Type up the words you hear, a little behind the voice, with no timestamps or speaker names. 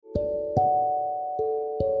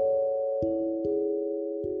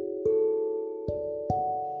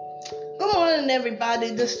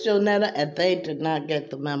everybody. This is Jonetta, and they did not get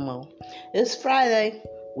the memo. It's Friday.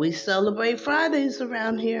 We celebrate Fridays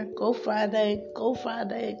around here. Go Friday, go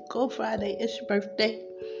Friday, go Friday. It's your birthday.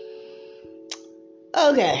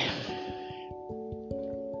 Okay.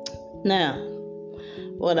 Now,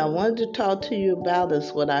 what I wanted to talk to you about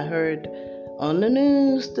is what I heard on the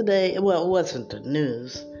news today. Well, it wasn't the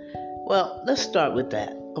news. Well, let's start with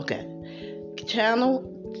that. Okay. Channel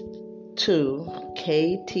 2,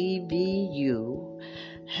 KTVU,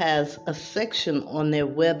 has a section on their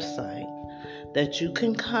website that you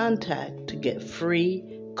can contact to get free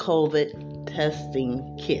COVID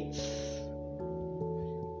testing kits.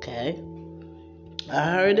 Okay?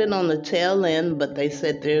 I heard it on the tail end, but they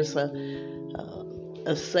said there's a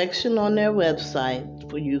section on their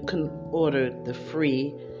website where you can order the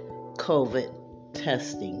free COVID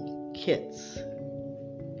testing kits.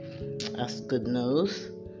 That's good news.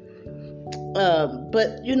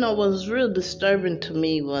 But what was real disturbing to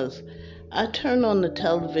me was I turned on the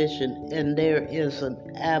television and there is an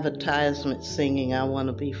advertisement singing, "I want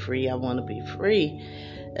to be free, I want to be free."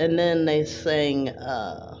 And then they sang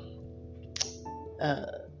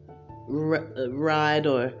ride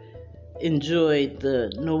or enjoy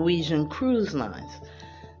the Norwegian cruise lines.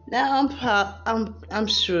 Now I'm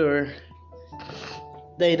sure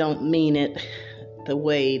they don't mean it the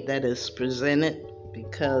way that it's presented,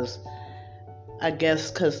 because I guess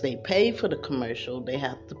because they pay for the commercial, they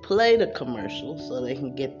have to play the commercial so they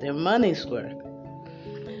can get their money's worth.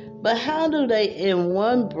 But how do they in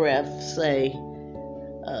one breath say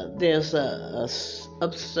there's a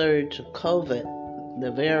upsurge of COVID,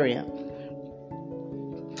 the variant,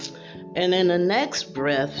 and in the next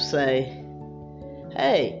breath say,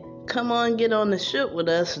 "Hey, come on, get on the ship with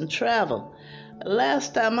us and travel"?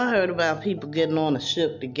 Last time I heard about people getting on a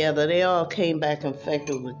ship together, they all came back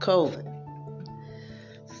infected with COVID.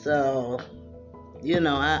 So,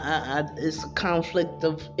 it's a conflict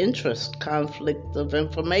of interest, conflict of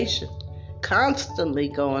information, constantly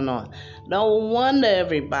going on. No wonder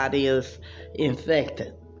everybody is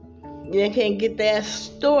infected. They can't get that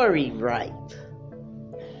story right.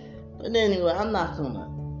 But anyway, I'm not going to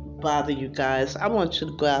bother you guys. I want you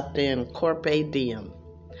to go out there and carpe diem.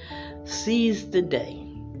 Seize the day.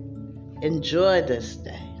 Enjoy this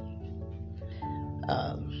day.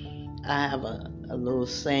 I have a little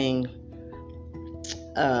saying.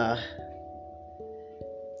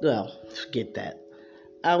 Forget that.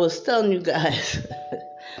 I was telling you guys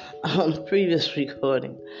on the previous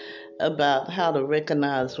recording about how to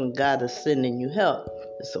recognize when God is sending you help.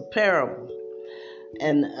 It's a parable.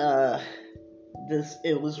 And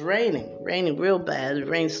it was raining real bad. It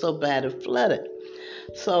rained so bad it flooded.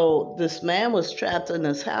 So this man was trapped in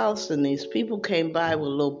his house, and these people came by with a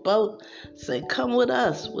little boat, said, "Come with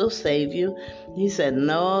us, we'll save you." He said,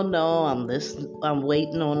 No, I'm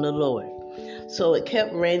waiting on the Lord. So it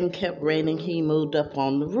kept raining. He moved up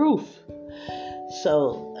on the roof.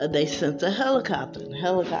 So they sent a helicopter. The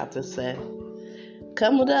helicopter said,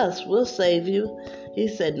 "Come with us, we'll save you." He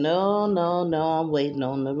said, No, I'm waiting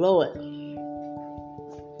on the Lord.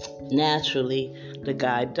 Naturally, the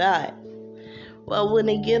guy died. Well, when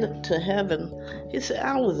he get to heaven, he said,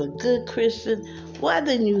 "I was a good Christian. Why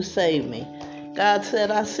didn't you save me?" God said,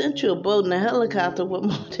 "I sent you a boat and a helicopter. What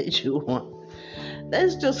more did you want?"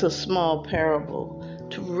 That's just a small parable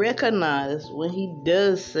to recognize when he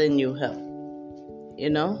does send you help,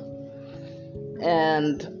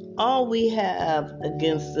 And all we have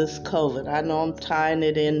against this COVID, I know I'm tying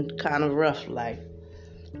it in kind of rough like,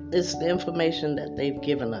 it's the information that they've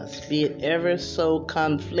given us, be it ever so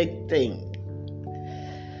conflicting.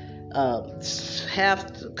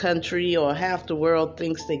 Half the country or half the world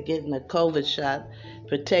thinks that getting a COVID shot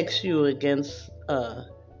protects you against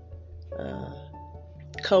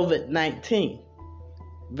COVID-19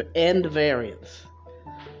 and the variants.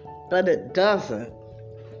 But it doesn't.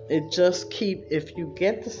 It just if you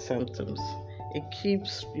get the symptoms, it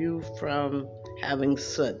keeps you from having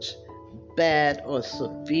such bad or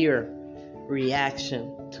severe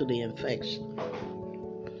reaction to the infection.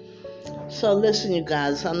 So listen, you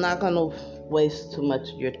guys, I'm not going to waste too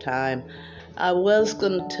much of your time. I was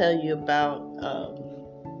going to tell you about,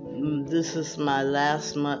 this is my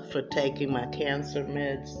last month for taking my cancer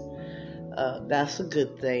meds. That's a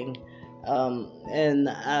good thing. And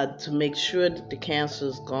to make sure that the cancer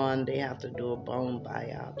is gone, they have to do a bone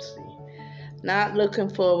biopsy. Not looking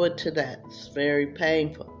forward to that. It's very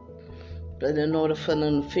painful. But in order for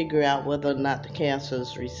them to figure out whether or not the cancer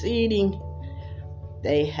is receding,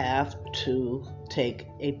 they have to take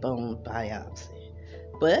a bone biopsy.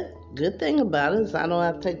 But good thing about it is I don't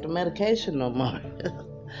have to take the medication no more.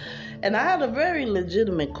 And I had a very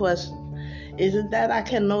legitimate question. Is it that I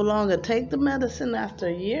can no longer take the medicine after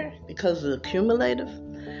a year because of the cumulative?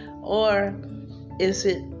 Or is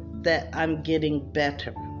it that I'm getting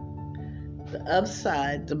better? The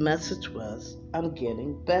upside, the message was, I'm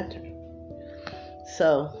getting better.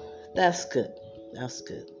 So that's good. That's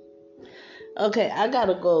good. Okay, I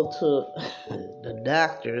gotta go to the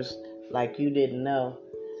doctors, like you didn't know.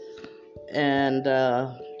 And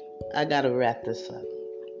I gotta wrap this up.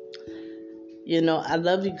 I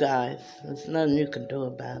love you guys. There's nothing you can do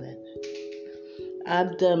about it.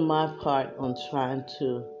 I've done my part on trying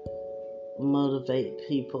to motivate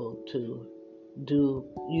people to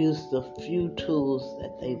use the few tools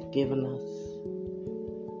that they've given us,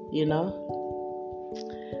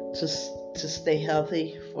 to stay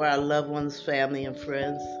healthy for our loved ones, family, and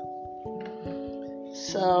friends.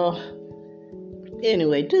 So,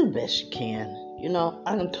 anyway, do the best you can.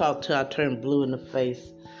 I can talk till I turn blue in the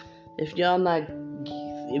face. If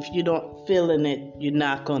you don't feeling it, you're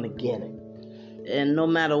not gonna get it. And no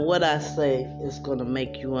matter what I say, it's gonna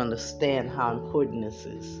make you understand how important this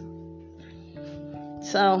is.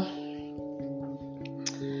 So,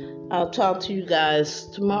 I'll talk to you guys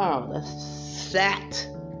tomorrow. That's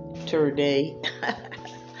Saturday,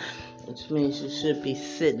 which means you should be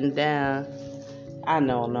sitting down. I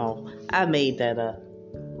don't know. I made that up.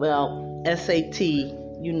 Well, SAT,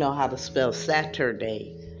 you know how to spell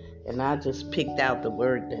Saturday. And I just picked out the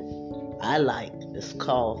word that I like. It's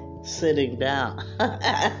called sitting down.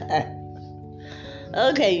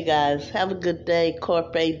 Okay, you guys. Have a good day.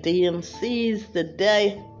 Carpe diem. Seize the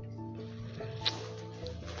day.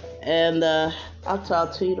 And I'll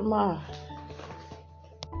talk to you tomorrow.